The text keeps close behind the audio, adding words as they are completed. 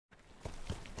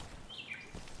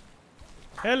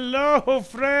Hello,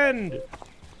 friend!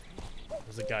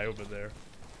 There's a guy over there.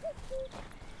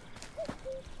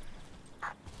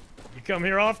 You come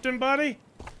here often, buddy?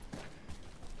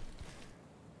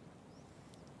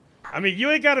 I mean, you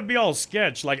ain't gotta be all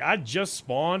sketch. Like, I just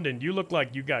spawned and you look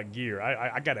like you got gear.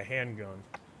 I got a handgun.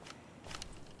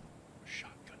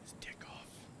 Shotgun his dick off.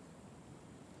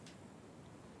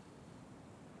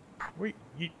 Wait,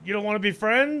 you don't want to be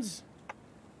friends?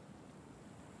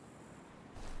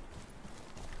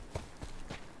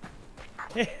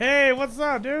 Hey, what's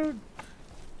up, dude?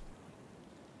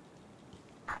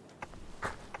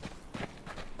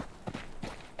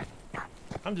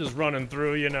 I'm just running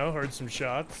through, you know, heard some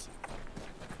shots.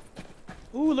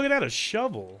 Ooh, look at that, a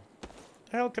shovel. What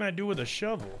the hell can I do with a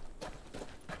shovel?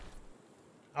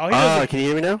 Oh, he doesn't. Can you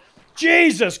hear me now?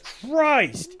 Jesus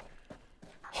Christ!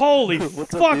 Holy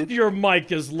fuck, up, your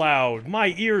mic is loud.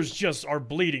 My ears just are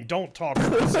bleeding. Don't talk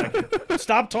for a second.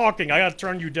 Stop talking, I gotta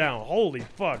turn you down. Holy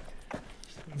fuck.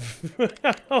 What's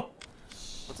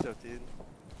up, dude?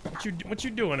 What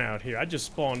you doing out here? I just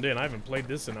spawned in. I haven't played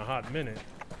this in a hot minute.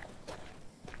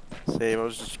 Same, I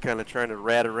was just kind of trying to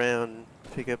rat around,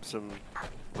 pick up some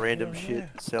random shit,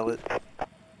 and sell it.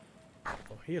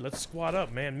 Oh, here, let's squat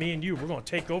up, man. Me and you, we're gonna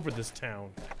take over this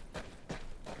town.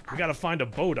 We gotta find a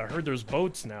boat. I heard there's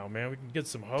boats now, man. We can get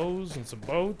some hose and some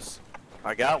boats.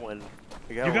 I got one.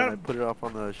 I got You one. got I put it off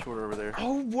on the shore over there.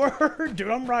 Oh, word! Dude,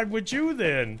 I'm riding with you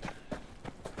then.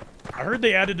 I heard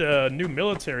they added a new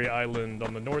military island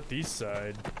on the northeast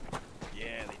side.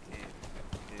 Yeah, they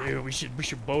did. Dude, we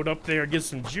should boat up there and get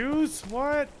some juice.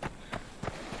 What?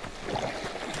 Oh,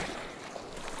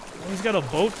 he's got a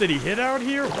boat that he hit out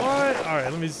here? What? All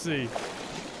right, let me see. I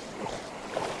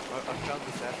found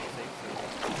this after.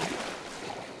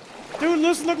 Dude,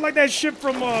 this look like that ship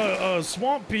from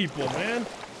Swamp People, man.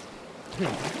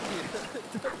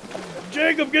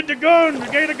 Jacob, get the gun.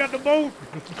 Gator got the boat.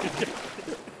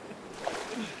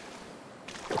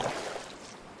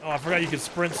 Oh, I forgot you could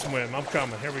sprint swim. I'm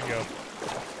coming. Here we go.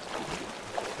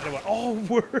 Oh,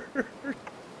 word.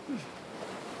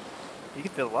 You can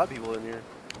fit a lot of people in here.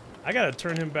 I gotta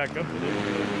turn him back up a little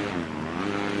bit.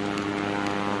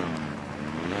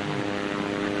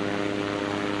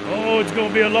 Oh, it's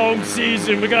gonna be a long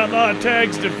season. We got a lot of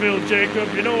tags to fill,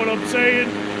 Jacob. You know what I'm saying?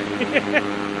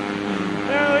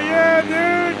 Hell yeah,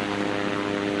 dude!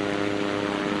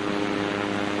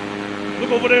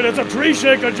 Look over there, that's a tree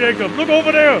shaker, Jacob. Look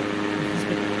over there.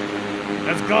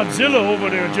 That's Godzilla over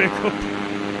there, Jacob.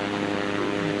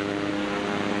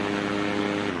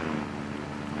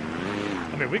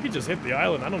 I mean, we could just hit the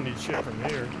island. I don't need shit from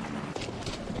here.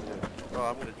 Oh,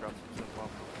 I'm gonna drop some stuff off.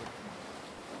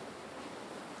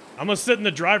 I'm gonna sit in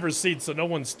the driver's seat so no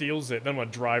one steals it. Then I'm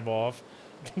gonna drive off.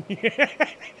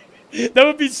 That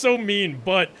would be so mean,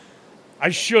 but I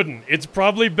shouldn't. It's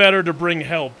probably better to bring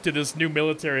help to this new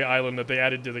military island that they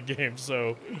added to the game,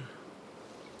 so.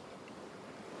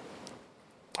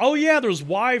 Oh yeah, there's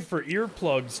Y for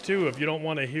earplugs too, if you don't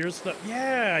want to hear stuff.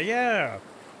 Yeah, yeah.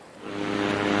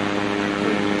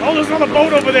 Oh, there's another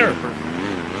boat over there.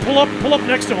 Pull up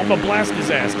next to him. I'm gonna blast his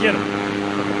ass. Get him.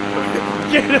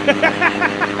 Get him.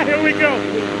 Here we go.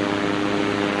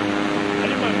 I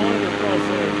need my monitor across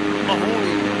there.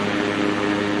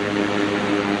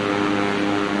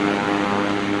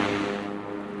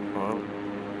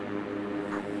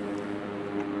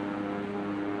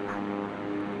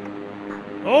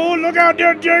 Oh, look out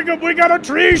there, Jacob! We got a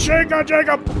tree shaker,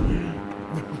 Jacob!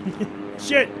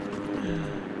 Shit.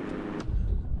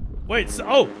 Wait, so,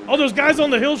 oh, there's guys on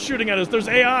the hill shooting at us. There's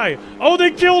AI. Oh, they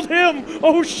killed him!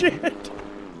 Oh, shit!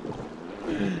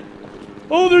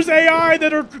 Oh, there's AI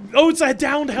that are... Oh, it's a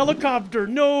downed helicopter.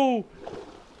 No!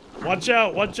 Watch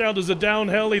out, watch out. There's a downed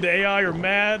heli. The AI are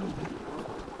mad.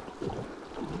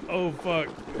 Oh, fuck.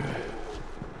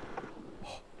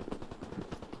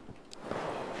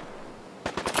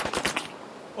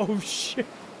 Oh, shit.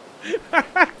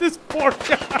 This poor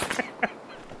guy.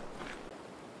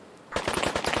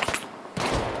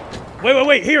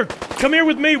 Wait. Here. Come here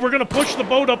with me. We're gonna push the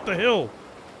boat up the hill.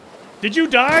 Did you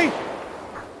die?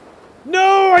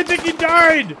 No, I think he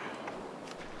died.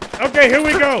 Okay, here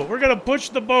we go. We're gonna push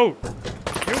the boat.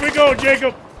 Here we go,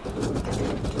 Jacob.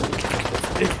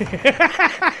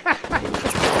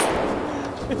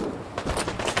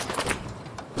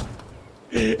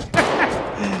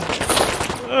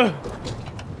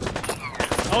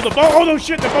 Oh, the boat! Oh no,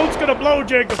 shit! The boat's gonna blow,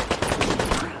 Jacob.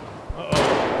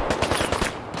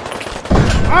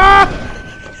 Ah!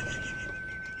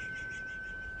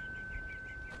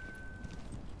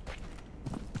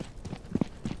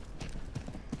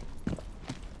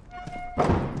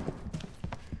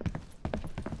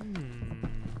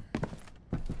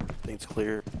 Everything's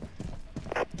clear.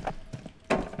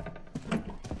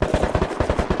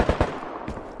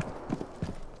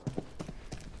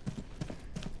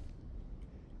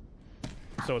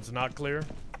 So it's not clear?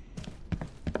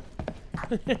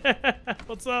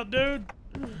 What's up, dude?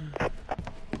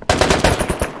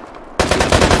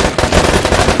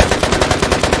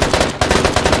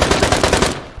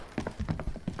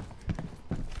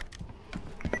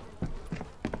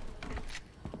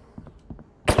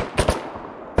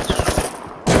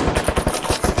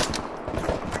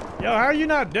 Yo, how are you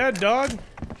not dead, dog?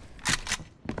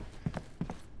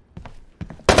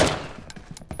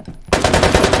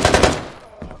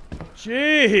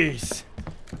 Jeez.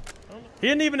 He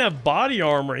didn't even have body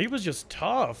armor. He was just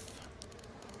tough.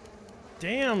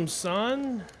 Damn,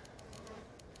 son.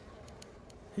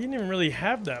 He didn't even really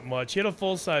have that much. He had a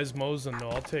full-size Mosin, though.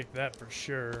 I'll take that for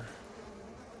sure.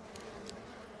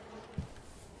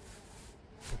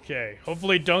 Okay.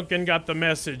 Hopefully Duncan got the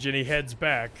message and he heads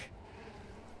back.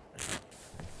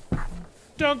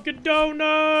 Dunkin'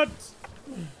 Donuts!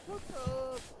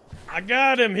 I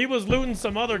got him. He was looting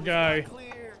some other guy.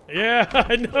 Yeah,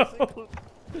 I know.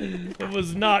 It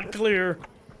was not clear.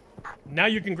 Now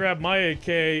you can grab my AK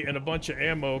and a bunch of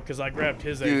ammo because I grabbed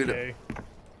his Dude, AK.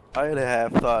 I had a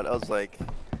half thought. I was like,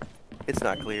 it's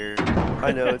not clear.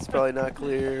 I know it's probably not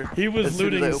clear. He was as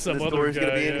soon as I looting open some this other door, he's guy.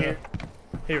 gonna be in Yeah. here.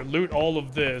 Here, loot all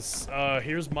of this.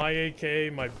 Here's my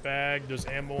AK, my bag. There's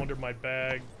ammo under my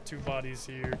bag. 2 bodies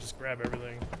here. Just grab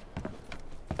everything.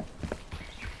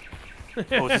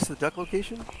 Oh, is this the duck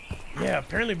location? Yeah,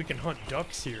 apparently we can hunt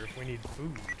ducks here if we need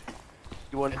food.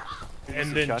 You want?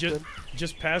 And then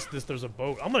just past this, there's a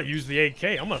boat. I'm gonna use the AK.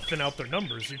 I'm gonna thin out their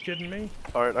numbers. You kidding me?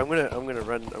 All right, I'm gonna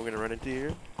run into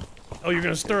here. Oh, you're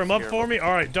gonna stir them up for me?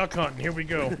 All right, duck hunting. Here we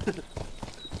go.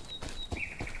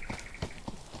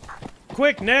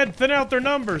 Quick, Ned, thin out their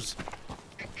numbers.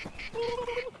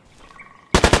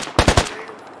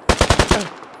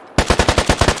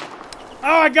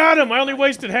 Oh, I got him! I only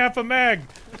wasted half a mag.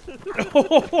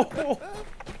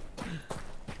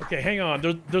 Okay, hang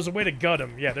on. There's a way to gut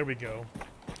him. Yeah, there we go.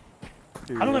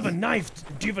 I don't have a knife.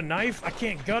 Do you have a knife? I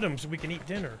can't gut him so we can eat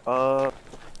dinner.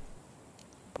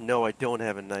 No, I don't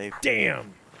have a knife.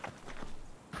 Damn.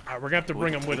 Alright, we're gonna have to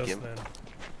bring him with us then.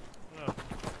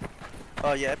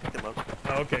 Oh yeah, I picked him up.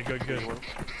 Oh, okay, good.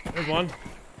 There's one.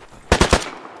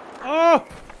 Oh!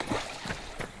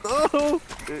 Oh!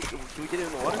 Can we get it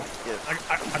in the water? Yeah.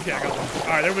 Okay, I got one.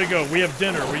 Alright, there we go. We have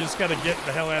dinner. We just gotta get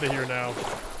the hell out of here now.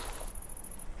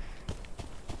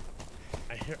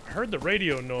 I heard the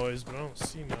radio noise, but I don't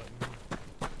see nothing.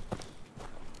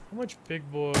 How much big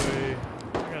boy?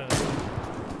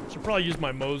 Should probably use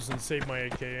my Mosin and save my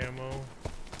AK ammo.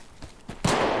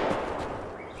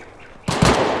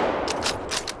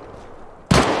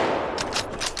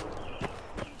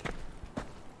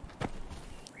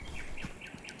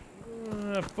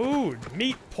 Food.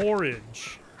 Meat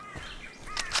porridge.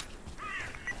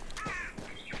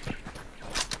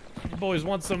 You boys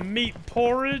want some meat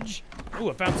porridge? Ooh,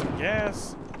 I found some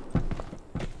gas.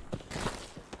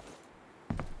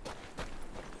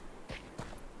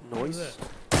 Noise.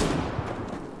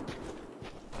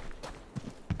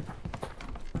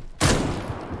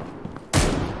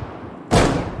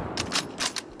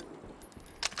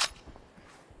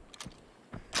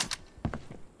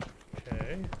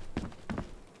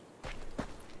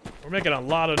 We're making a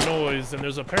lot of noise, and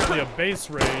there's apparently a base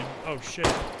raid. Oh, shit.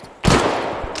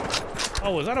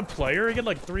 Oh, was that a player? He had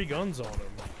like 3 guns on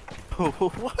him.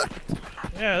 What?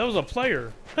 Yeah, that was a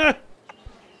player.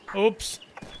 Oops.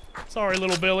 Sorry,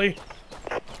 little Billy.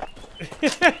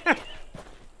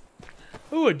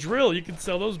 Ooh, a drill. You can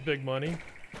sell those big money.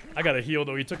 I got a heal,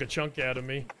 though. He took a chunk out of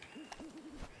me.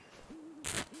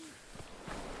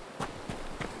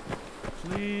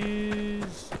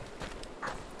 Please.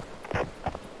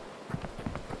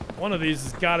 One of these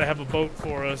has got to have a boat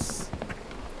for us.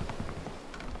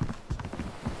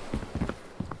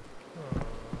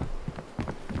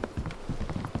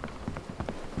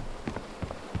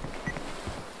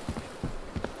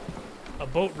 A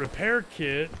boat repair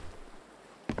kit.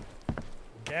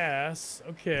 Gas.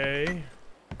 Okay.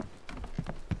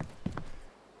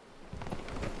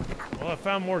 Well, I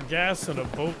found more gas in a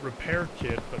boat repair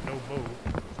kit, but no boat.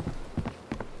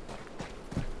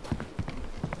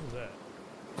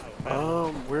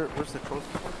 Where's the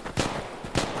closest one?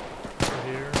 Right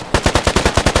here.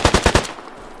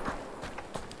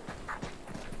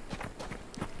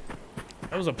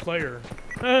 That was a player.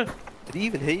 Did he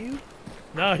even hit you?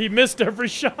 No, he missed every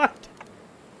shot.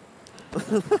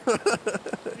 It's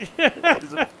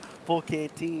a full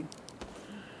canteen.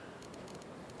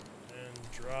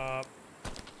 And drop.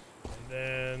 And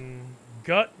Then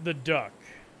gut the duck.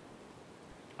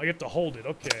 Oh, you have to hold it.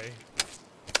 Okay.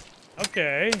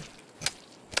 Okay.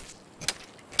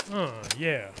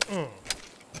 Yeah. I'm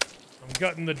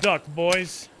gutting the duck,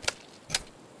 boys.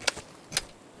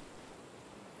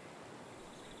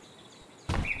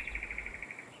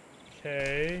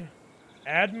 Okay.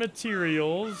 Add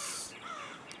materials.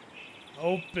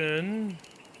 Open.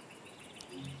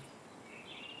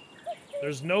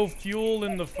 There's no fuel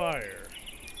in the fire.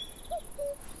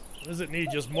 What does it need?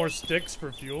 Just more sticks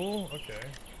for fuel? Okay.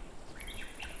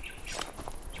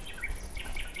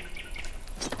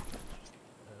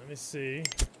 Let me see.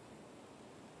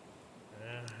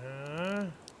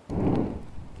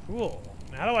 Cool.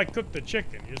 Now, how do I cook the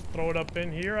chicken? You just throw it up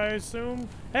in here, I assume?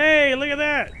 Hey, look at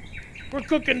that! We're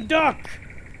cooking duck!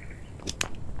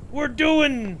 We're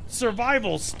doing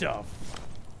survival stuff.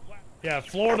 Yeah,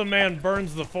 Florida man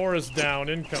burns the forest down,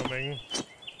 incoming. I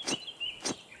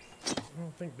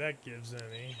don't think that gives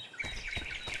any.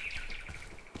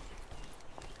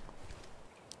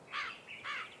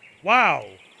 Wow!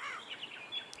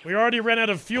 We already ran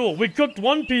out of fuel. We cooked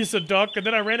one piece of duck, and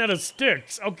then I ran out of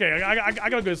sticks. Okay, I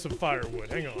gotta go get some firewood.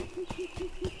 Hang on.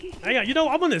 Hang on. You know,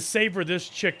 I'm gonna savor this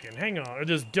chicken. Hang on. Or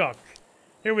this duck.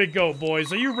 Here we go,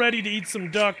 boys. Are you ready to eat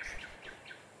some duck?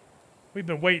 We've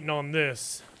been waiting on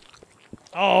this.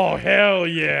 Oh, hell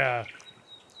yeah.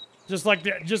 Just like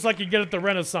you get at the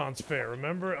Renaissance Fair,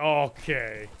 remember?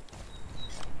 Okay.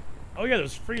 Oh, yeah,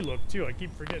 there's free look, too. I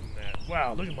keep forgetting that.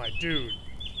 Wow, look at my dude.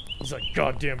 He's like,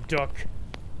 goddamn duck.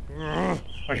 Ugh,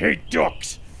 I hate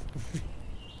ducks.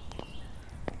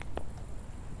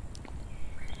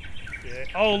 Okay.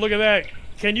 Oh, look at that.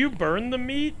 Can you burn the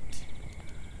meat?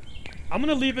 I'm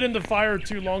gonna leave it in the fire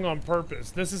too long on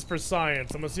purpose. This is for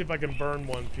science. I'm gonna see if I can burn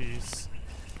one piece.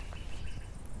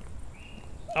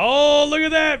 Oh, look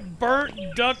at that! Burnt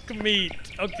duck meat.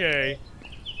 Okay.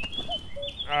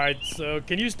 Alright, so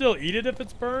can you still eat it if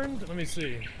it's burned? Let me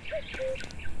see.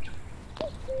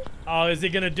 Oh, is he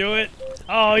gonna do it?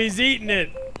 Oh, he's eating it!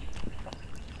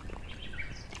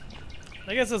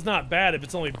 I guess it's not bad if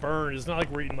it's only burned. It's not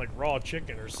like we're eating like raw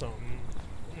chicken or something.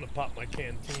 I'm gonna pop my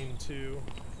canteen too.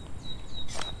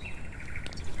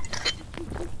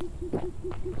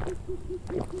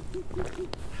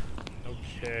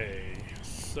 Okay,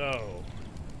 so...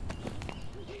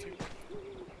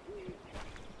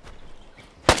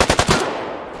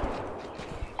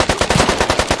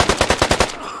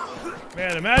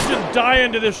 Man, imagine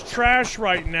dying to this trash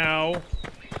right now.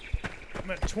 I'm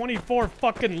at 24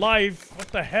 fucking life. What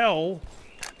the hell?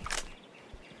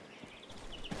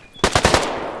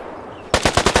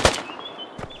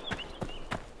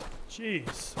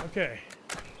 Jeez, okay.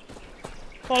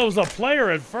 Thought it was a player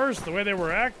at first, the way they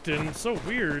were acting. It's so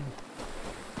weird.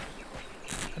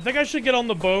 I think I should get on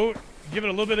the boat, give it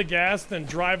a little bit of gas, then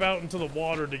drive out into the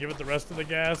water to give it the rest of the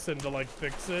gas and to, like,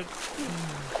 fix it.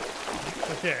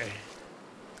 Okay.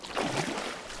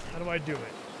 How do I do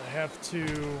it? I have to...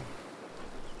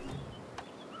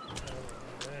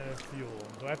 fuel.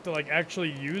 Do I have to, like,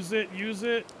 actually use it?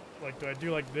 Like, do I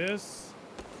do like this?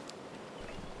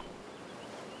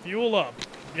 Fuel up.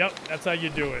 Yep, that's how you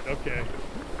do it. Okay.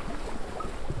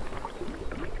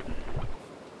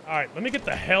 Alright, let me get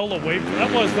the hell away from...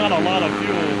 That was not a lot of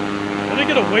fuel. Let me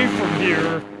get away from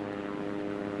here.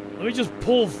 Let me just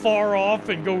pull far off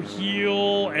and go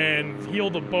heal and heal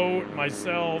the boat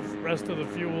myself. Rest of the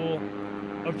fuel.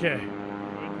 Okay.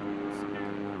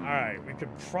 Alright, we could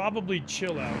probably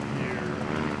chill out here.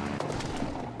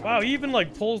 Wow, he even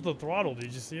like pulls the throttle.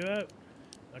 Did you see that?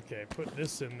 Okay, put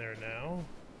this in there now.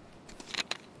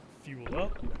 Fuel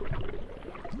up.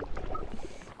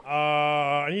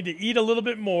 I need to eat a little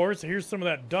bit more. So here's some of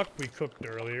that duck we cooked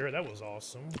earlier. That was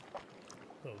awesome.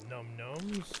 Little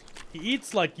num-nums. He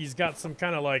eats like he's got some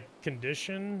kind of like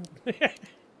condition. We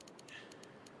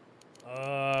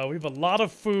have a lot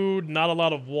of food, not a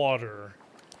lot of water.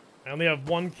 I only have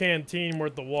one canteen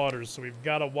worth of water, so we've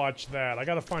got to watch that. I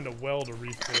got to find a well to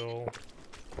refill.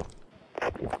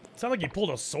 It sounded like he pulled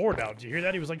a sword out. Did you hear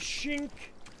that? He was like, shink.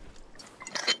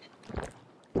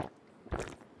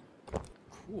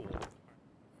 Cool.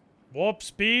 Warp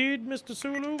speed, Mr.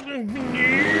 Sulu.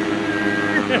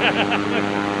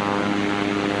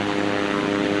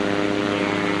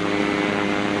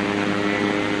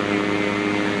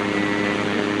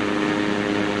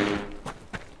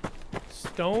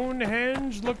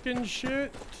 Stonehenge looking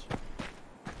shit.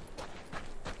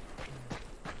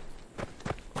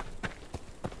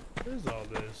 Where's all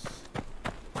this?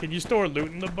 Can you store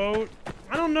loot in the boat?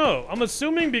 I don't know. I'm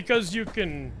assuming because you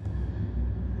can...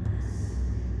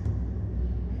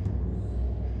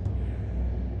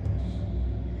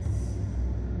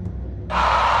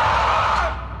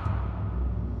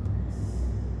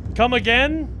 Come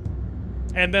again?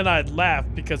 And then I'd laugh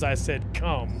because I said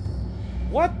come.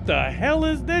 What the hell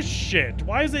is this shit?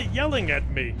 Why is it yelling at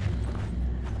me?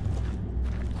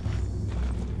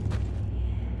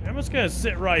 I'm just gonna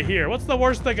sit right here. What's the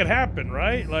worst that could happen,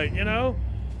 right? Like, you know?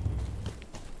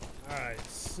 Alright,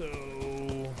 so...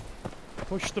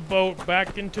 push the boat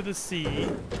back into the sea.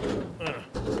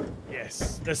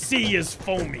 Yes, the sea is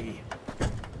foamy.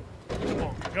 Come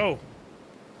on, go.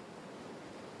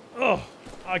 Oh,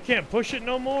 I can't push it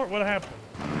no more? What happened?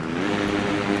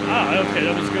 Ah, okay,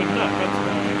 that was good enough. That's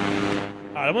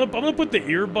fine. Alright, I'm gonna put the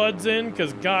earbuds in,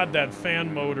 because God, that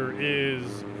fan motor is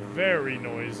very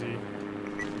noisy.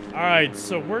 Alright,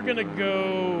 so we're gonna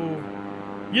go...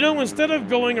 You know, instead of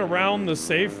going around the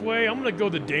safe way, I'm gonna go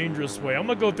the dangerous way. I'm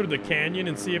gonna go through the canyon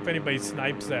and see if anybody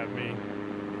snipes at me.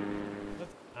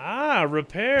 Ah,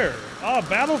 repair. Oh,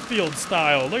 Battlefield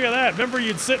style. Look at that. Remember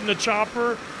you'd sit in the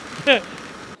chopper?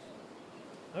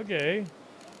 Okay.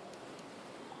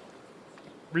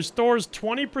 Restores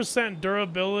 20%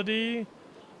 durability.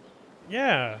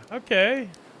 Yeah, okay.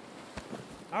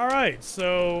 Alright,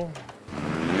 so...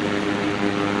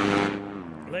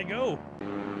 let go.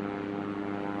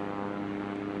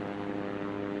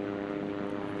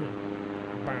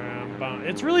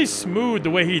 It's really smooth the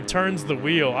way he turns the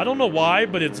wheel. I don't know why,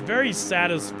 but it's very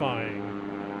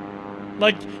satisfying.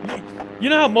 Like, you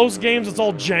know how most games it's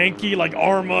all janky, like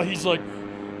Arma, he's like,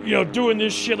 you know, doing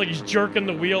this shit like he's jerking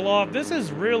the wheel off. This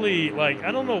is really, like,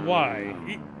 I don't know why.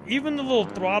 Even the little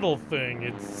throttle thing,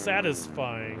 it's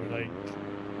satisfying. Like,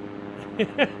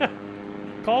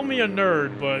 call me a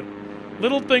nerd, but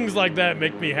little things like that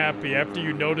make me happy after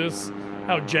you notice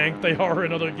how jank they are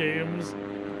in other games.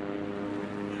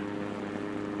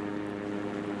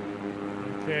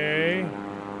 Okay.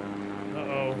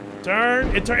 Uh-oh.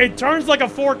 Turn. It turns like a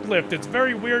forklift. It's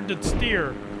very weird to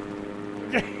steer.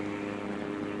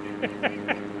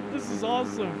 This is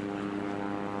awesome.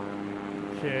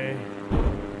 Okay.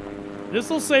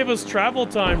 This will save us travel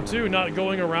time too, not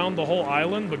going around the whole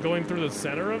island, but going through the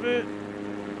center of it.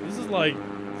 This is like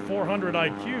 400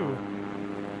 IQ.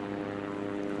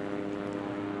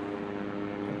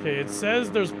 Okay, it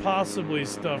says there's possibly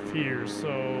stuff here,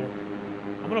 so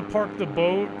I'm gonna park the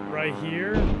boat right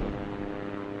here.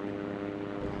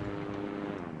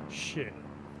 Shit.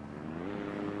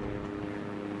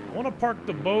 I want to park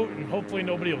the boat and hopefully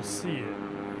nobody will see it.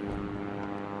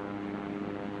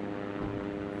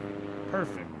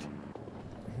 Perfect.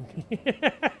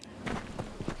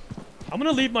 I'm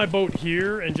gonna leave my boat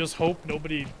here and just hope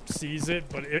nobody sees it,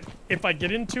 but if I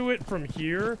get into it from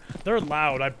here, they're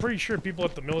loud. I'm pretty sure people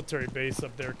at the military base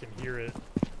up there can hear it.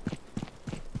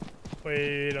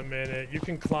 Wait a minute, you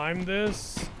can climb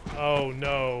this? Oh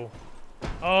no.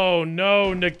 Oh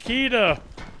no, Nikita!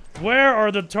 Where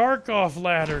are the Tarkov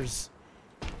ladders?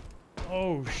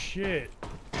 Oh shit.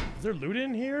 Is there loot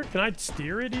in here? Can I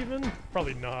steer it even?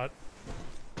 Probably not.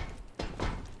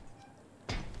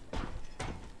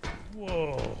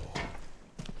 Whoa.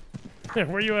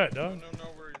 Where you at, dog? No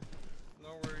worries,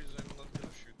 I'm not gonna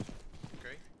shoot.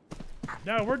 Okay?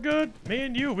 No, we're good. Me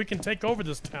and you, we can take over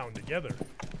this town together.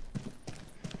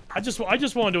 I just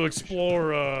wanted to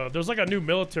explore, there's like a new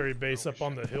military base up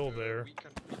on the hill there. We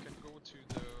can go to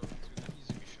the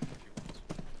easy mission if you want.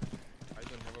 I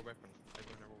don't have a weapon.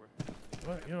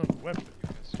 What? You don't have a weapon? You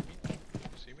can see me? You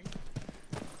see me?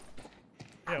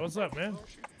 Yeah, what's up, man? No,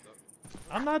 shoot.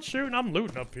 I'm not shooting, I'm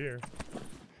looting up here.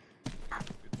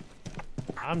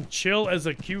 I'm chill as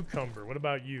a cucumber. What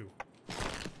about you?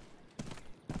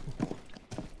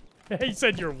 He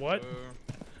said you're what? Can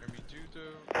we do the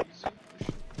easy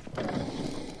mission?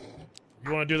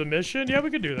 You want to do the mission? Yeah,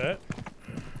 we could do that.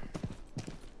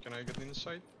 Can I get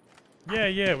inside?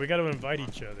 Yeah, we got to invite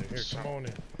each other. Here, come on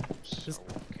in. So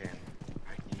can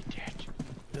I need that?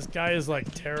 This guy is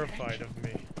like terrified of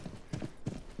me.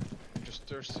 I'm just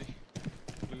thirsty.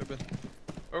 A little bit.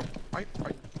 Oh, I.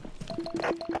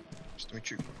 Nice to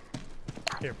meet you.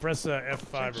 Here, press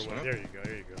F5 or what? There you go,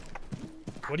 there you go.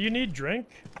 What do you need? Drink?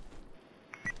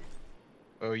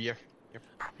 Oh, yeah. Yep.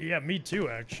 Yeah, me too,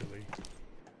 actually.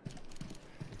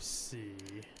 Let's see.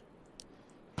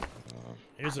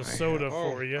 Here's a soda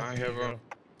for you. I have a...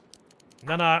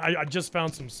 No, I just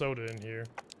found some soda in here.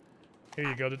 Here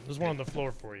you go. There's one on the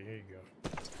floor for you. Here you go.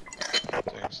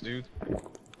 Thanks, dude.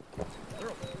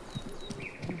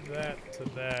 Do that to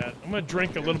that. I'm gonna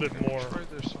drink a little bit more.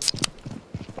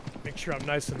 Make sure I'm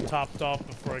nice and topped off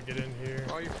before I get in here.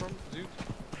 Where are you from, dude?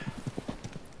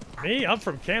 Me? I'm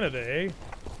from Canada, eh?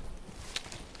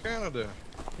 Canada.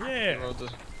 Yeah.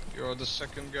 You're the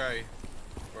second guy.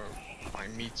 Well, I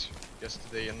meet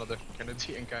yesterday another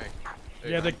Canadian guy.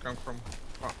 Yeah, they come from.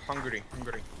 Oh, Hungary.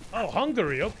 Oh,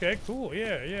 Hungary. Okay, cool.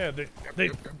 Yeah, yeah.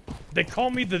 They call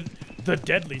me the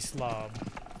Deadly Slav.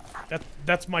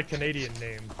 That's my Canadian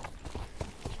name.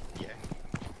 Yeah.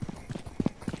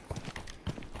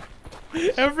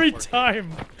 Every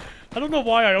time. I don't know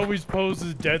why I always pose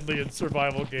as deadly in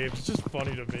survival games. It's just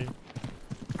funny to me.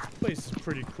 This place is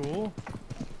pretty cool.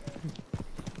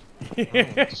 Oh,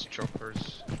 this chopper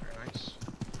is very nice.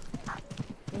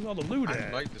 Where's all the loot I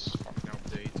at? like this fucking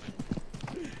update.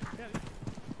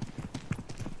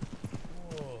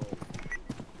 Whoa.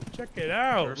 Check it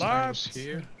out, First time I was lads.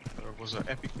 here, there was an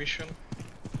epic mission.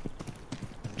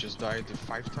 And just died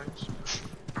 5 times.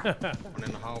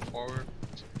 1.5 hours.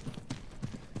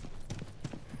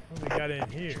 What we got in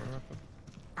here?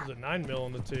 There's a 9mm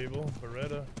on the table.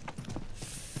 Beretta.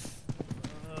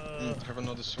 Have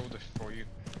another soda for you.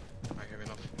 I have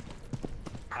enough.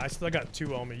 I still got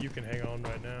 2 on me. You can hang on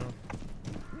right now.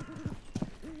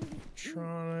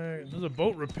 There's a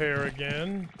boat repair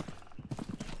again.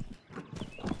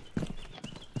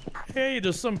 Hey,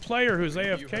 there's some player who's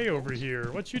AFK over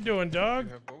here. What you doing, dog?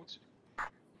 You have boats?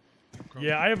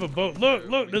 Yeah, I have a boat.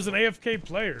 Look, there's an AFK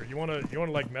player. You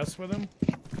wanna like mess with him?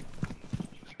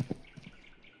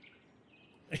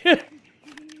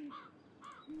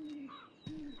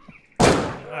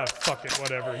 Ah, fuck it,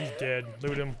 whatever. He's dead.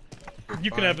 Loot him.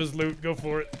 You can have his loot. Go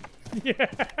for it. Yeah.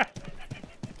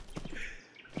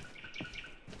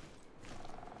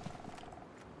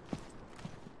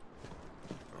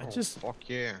 Fuck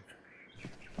yeah.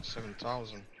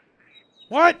 7,000.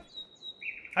 What?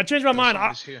 I changed my mind.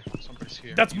 Somebody's here. Somebody's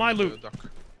here. That's my Use loot. the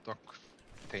duck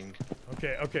thing.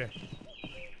 Okay, okay.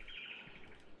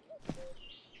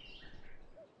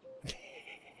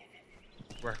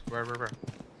 Where?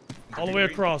 All the way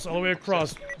across, all the way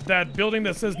across. That building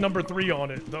that says number 3 on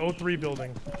it. The O3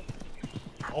 building.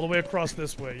 All the way across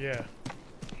this way, yeah.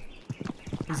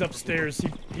 He's upstairs.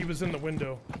 He was in the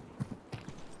window.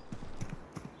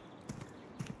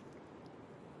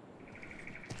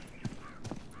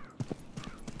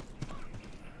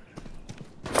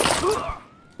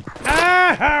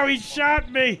 Ah! How he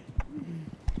shot me!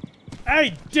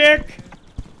 Hey, dick!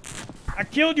 I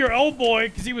killed your old boy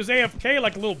because he was AFK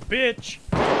like a little bitch.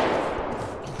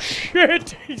 Oh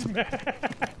shit! He's mad.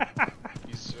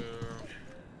 He's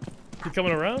He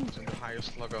coming around? He's in the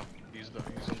highest level. He's on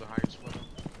the highest level.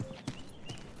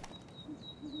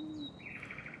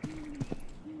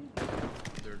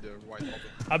 They're the white bubble.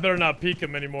 I better not peek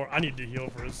him anymore. I need to heal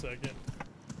for a second.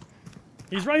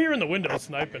 He's right here in the window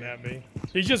sniping at me.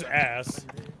 He's just ass.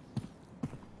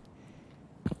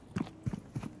 On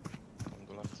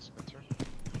the left is better.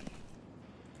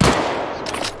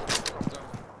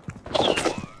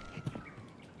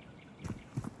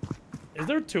 Is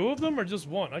there 2 of them or just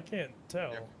 1? I can't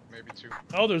tell. Yeah, maybe 2.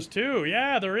 Oh, there's 2.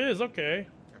 Yeah, there is. Okay.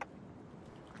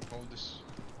 And hold this.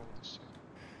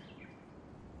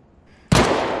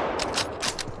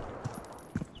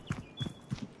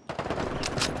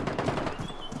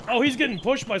 Oh, he's getting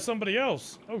pushed by somebody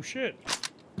else. Oh shit.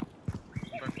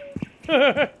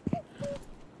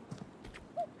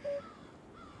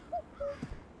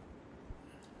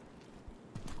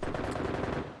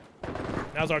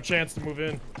 Now's our chance to move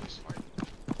in.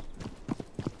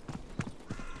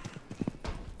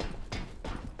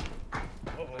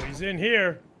 Uh-oh, he's in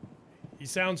here. He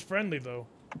sounds friendly though.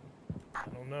 I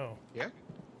don't know. Yeah?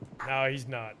 No, he's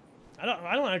not. I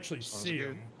don't actually see good.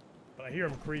 him, but I hear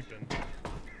him creeping.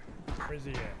 Where's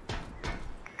he at?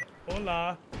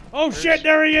 Hola. Oh shit,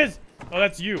 there he is! Oh,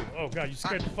 that's you. Oh god, you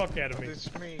scared the fuck out of me. It's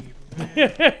me.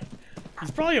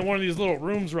 He's probably in one of these little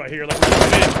rooms right here. Like,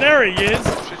 there he is!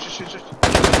 Shit.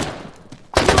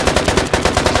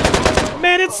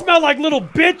 Man, it smelled like little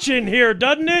bitch in here,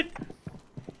 doesn't it?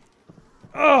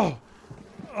 Oh.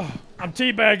 I'm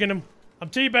teabagging him. I'm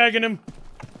teabagging him.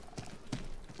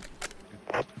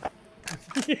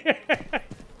 Yeah.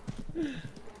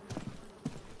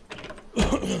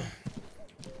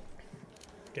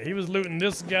 Okay, he was looting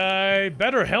this guy.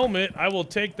 Better helmet. I will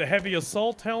take the heavy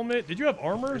assault helmet. Did you have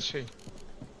armor? Where's he?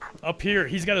 Up here.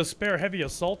 He's got a spare heavy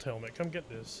assault helmet. Come get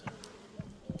this.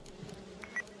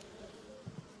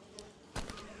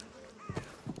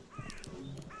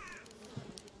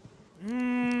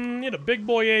 Need a big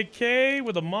boy AK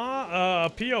with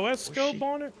a POS scope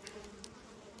on it.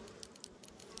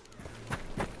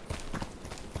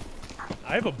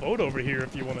 I have a boat over here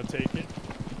if you want to take it.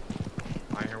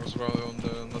 I have as well on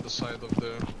the other side of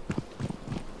the...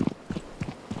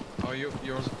 Oh,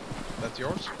 yours? That's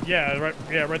yours? Yeah,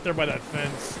 right there by that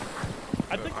fence.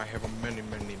 I think I have many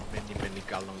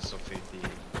gallons of it.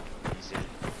 Easy.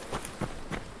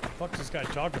 Fuck's this guy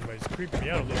talking about? He's creeping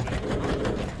me out a little bit.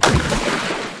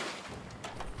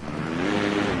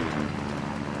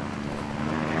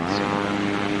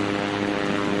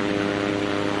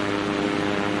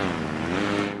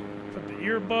 Put the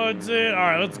earbuds in. All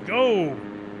right, let's go.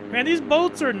 Man, these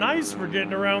boats are nice for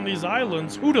getting around these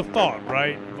islands. Who'd have thought,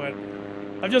 right? But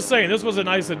I'm just saying, this was a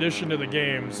nice addition to the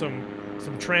game. Some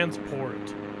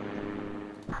transport.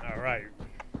 All right.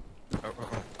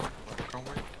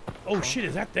 Oh shit,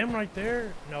 is that them right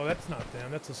there? No, that's not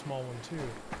them. That's a small one too.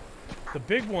 The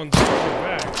big one's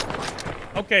further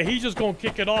back. Okay, he's just gonna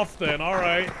kick it off then. All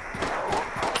right.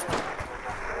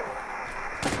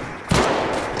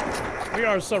 We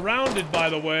are surrounded, by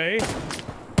the way.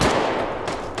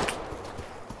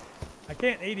 I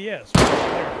can't ADS.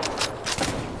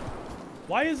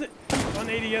 Why is it on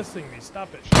ADSing me?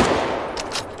 Stop it.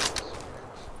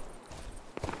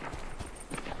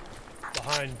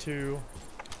 Behind two.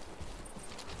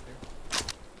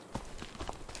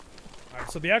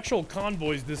 Alright, so the actual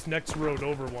convoy's this next road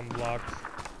over one block.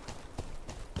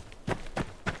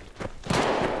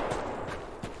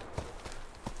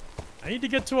 I need to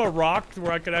get to a rock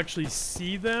where I could actually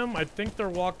see them. I think they're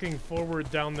walking forward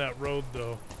down that road,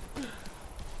 though.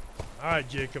 Alright,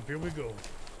 Jacob, here we go.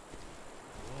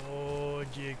 Oh,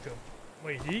 Jacob.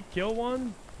 Wait, did he kill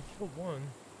one? He killed one.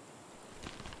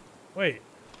 Wait.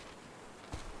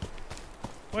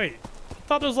 Wait. I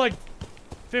thought there was like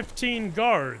 15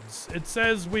 guards. It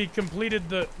says we completed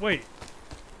the... Wait.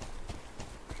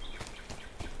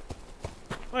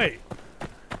 Wait.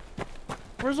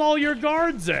 Where's all your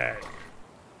guards at?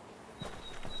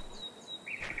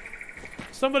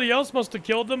 Somebody else must have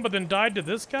killed them, but then died to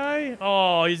this guy?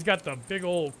 Oh, he's got the big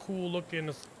old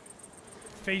cool-looking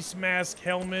face mask,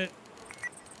 helmet.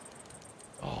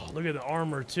 Oh, look at the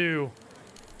armor, too.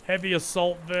 Heavy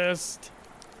assault vest.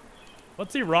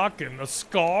 What's he rocking? A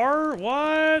scar?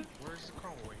 What? Where's the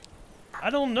convoy? I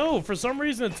don't know. For some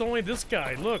reason, it's only this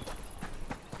guy. Look.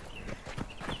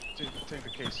 Take the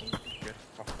case and get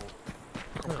fuck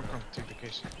all. Come, take the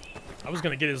case. I was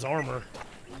gonna get his armor.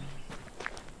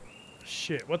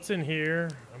 Shit, what's in here?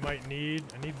 I might need.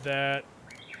 I need that.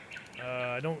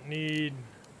 I don't need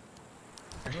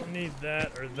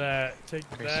that or that. Take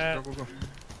that. Go. Look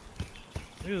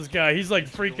at this guy. He's like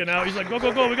freaking out. He's like, go.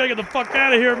 We gotta get the fuck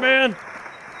out of here, man.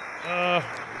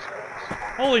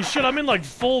 Holy shit, I'm in like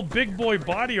full big boy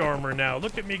body armor now.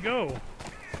 Look at me go.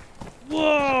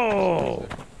 Whoa.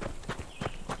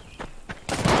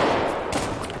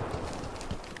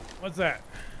 What's that?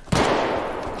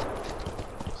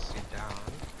 Sit down.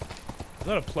 Is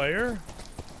that a player?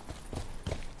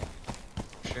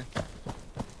 Shit.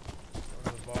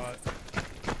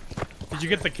 Did you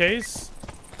get the case?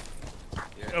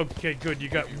 Yeah. Okay, good. You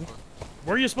got...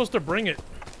 Where are you supposed to bring it?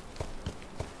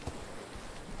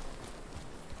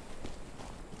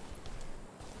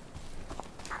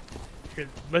 Okay,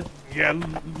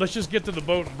 let's just get to the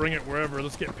boat and bring it wherever.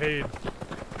 Let's get paid.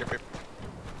 Yep.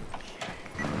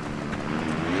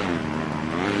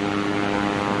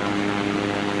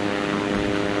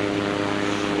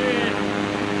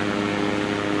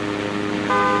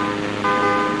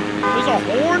 There's a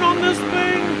horn on this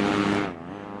thing?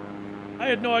 I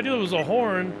had no idea there was a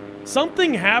horn.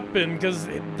 Something happened because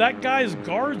that guy's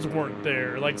guards weren't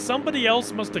there. Like, somebody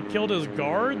else must have killed his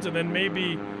guards and then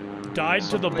maybe died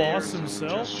to the boss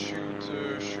himself. Just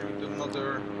shoot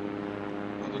another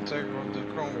tag of the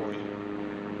convoy.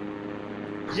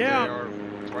 Yeah. They are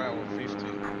 12 or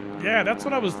 15. Yeah, that's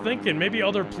what I was thinking. Maybe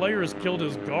other players killed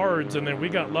his guards and then we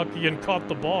got lucky and caught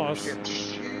the boss.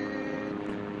 Shit.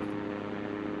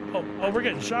 Oh, we're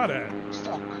getting shot at.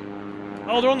 Fuck.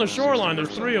 Oh, they're on the shoreline.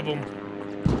 There's 3 of them.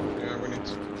 Yeah, we need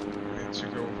to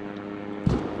go.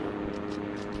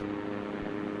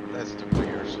 That's the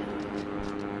players.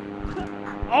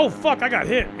 Oh, fuck, I got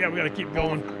hit. Yeah, we gotta keep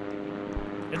going.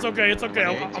 It's okay.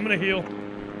 I'm gonna heal.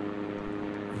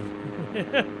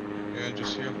 Yeah,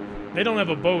 just heal. They don't have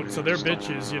a boat, so they're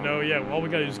bitches, you know? Yeah, all we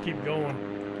gotta do is keep going.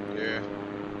 Yeah.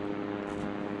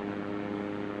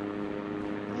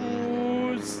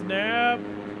 Ooh, snap.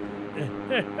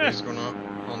 He's gonna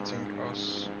hunting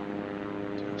us.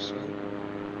 So.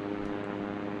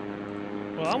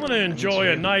 Well, I'm gonna enjoy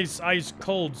a nice ice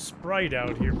cold Sprite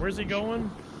out here. Where's he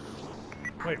going?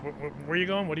 Wait, where are you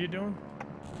going? What are you doing?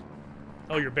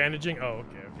 Oh, you're bandaging? Oh,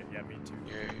 okay. Yeah, me too.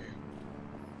 Yeah.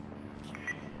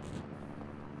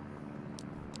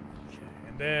 Okay,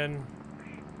 and then...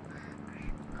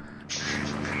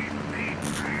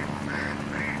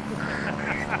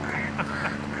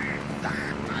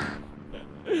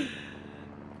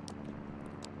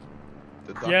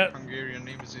 The Yeah. Hungarian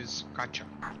name is Kacha.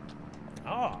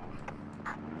 Ah.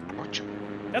 Watch.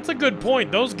 That's a good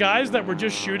point. Those guys that were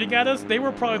just shooting at us, they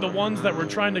were probably the ones that were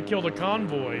trying to kill the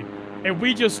convoy. And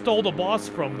we just stole the boss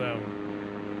from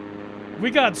them.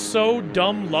 We got so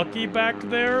dumb lucky back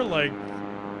there. Like,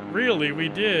 really, we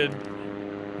did.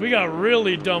 We got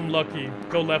really dumb lucky.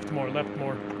 Go left more, left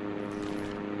more.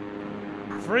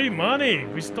 Free money.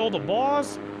 We stole the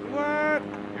boss? What?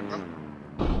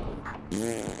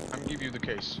 I'm give you the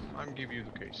case. I'm give you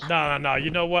the case. No. You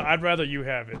know what? I'd rather you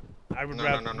have it. I would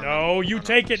rather. No, you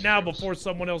take it now before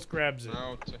someone else grabs it.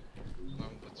 No,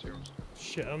 that's yours.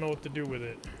 Shit, I don't know what to do with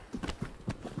it.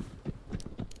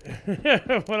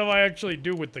 What do I actually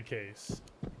do with the case?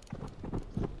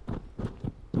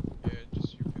 Yeah,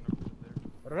 just you can open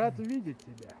it there. Рад видеть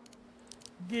тебя.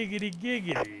 Giggity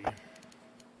giggity.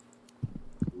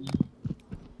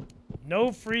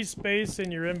 No free space in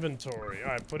your inventory.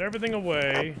 Alright, put everything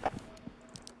away.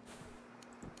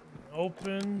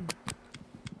 Open.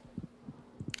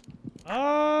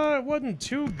 It wasn't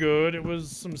too good. It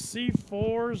was some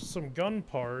C4s, some gun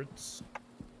parts.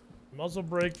 Muzzle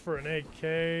brake for an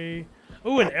AK.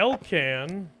 Ooh, an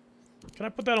L-can. Can I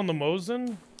put that on the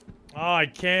Mosin? Ah, I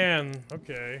can.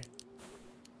 Okay.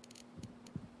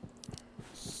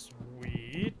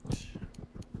 Sweet.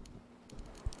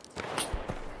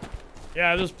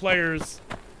 Yeah, there's players.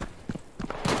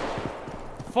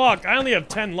 Fuck, I only have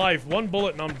 10 life. 1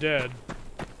 bullet and I'm dead.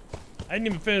 I didn't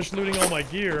even finish looting all my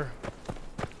gear.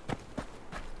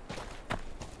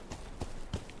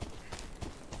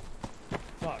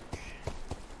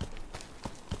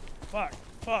 Fuck.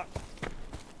 Fuck.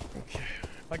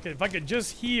 Okay. If I could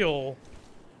just heal,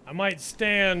 I might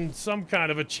stand some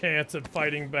kind of a chance at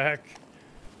fighting back.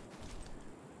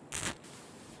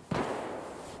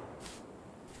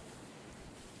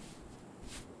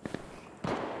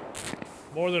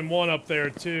 More than one up there,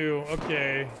 too.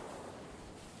 Okay.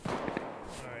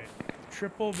 Alright.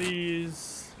 Triple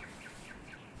these.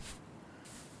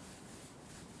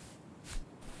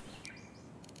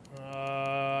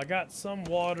 I got some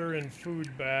water and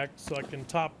food back, so I can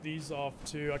top these off,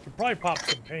 too. I could probably pop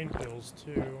some pain pills,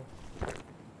 too.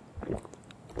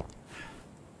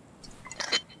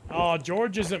 Oh,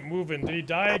 George isn't moving. Did he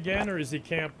die again, or is he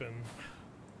camping?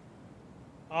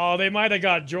 Oh, they might have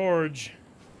got George.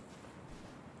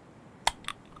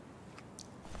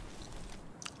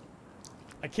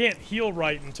 I can't heal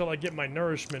right until I get my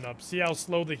nourishment up. See how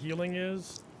slow the healing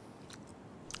is?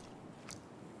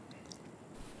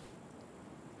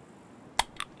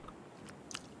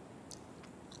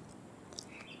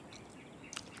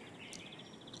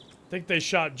 I think they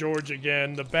shot George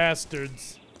again, the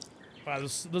bastards. Wow,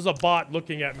 there's a bot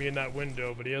looking at me in that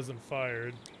window, but he hasn't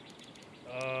fired.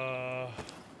 I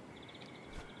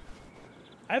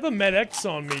have a Med-X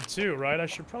on me too, right? I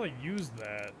should probably use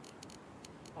that.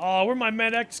 Oh, where'd my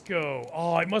Med-X go?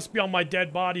 Oh, it must be on my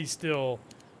dead body still.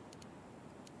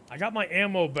 I got my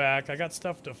ammo back. I got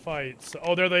stuff to fight. So,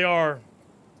 oh, there they are.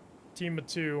 Team of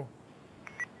 2.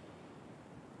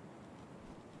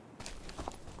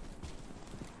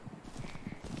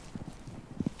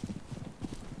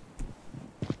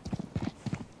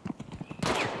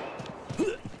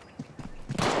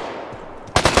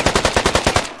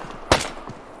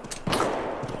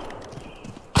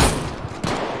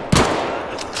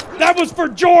 That was for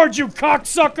George, you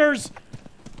cocksuckers!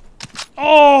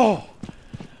 Oh!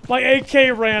 My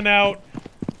AK ran out.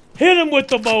 Hit him with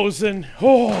the Mosin.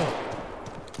 Oh!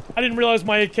 I didn't realize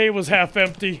my AK was half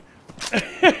empty.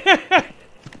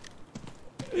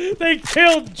 They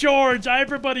killed George.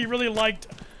 Everybody really liked...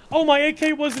 Oh, my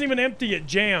AK wasn't even empty. It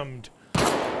jammed.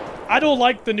 I don't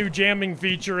like the new jamming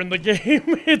feature in the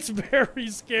game. It's very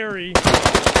scary.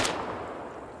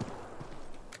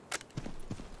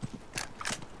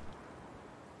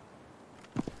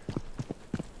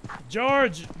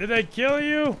 George, did they kill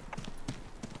you?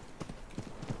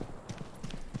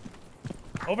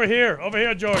 Over here,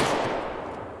 George.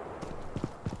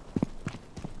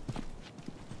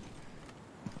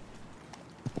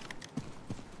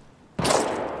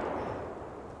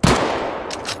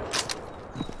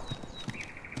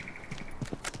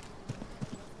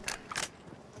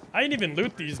 I didn't even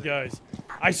loot these guys.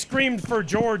 I screamed for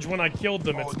George when I killed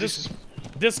them. Oh, It's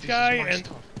this guy and...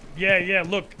 Stuff. Yeah,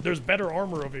 look, there's better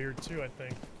armor over here too, I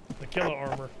think. The killer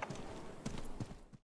armor.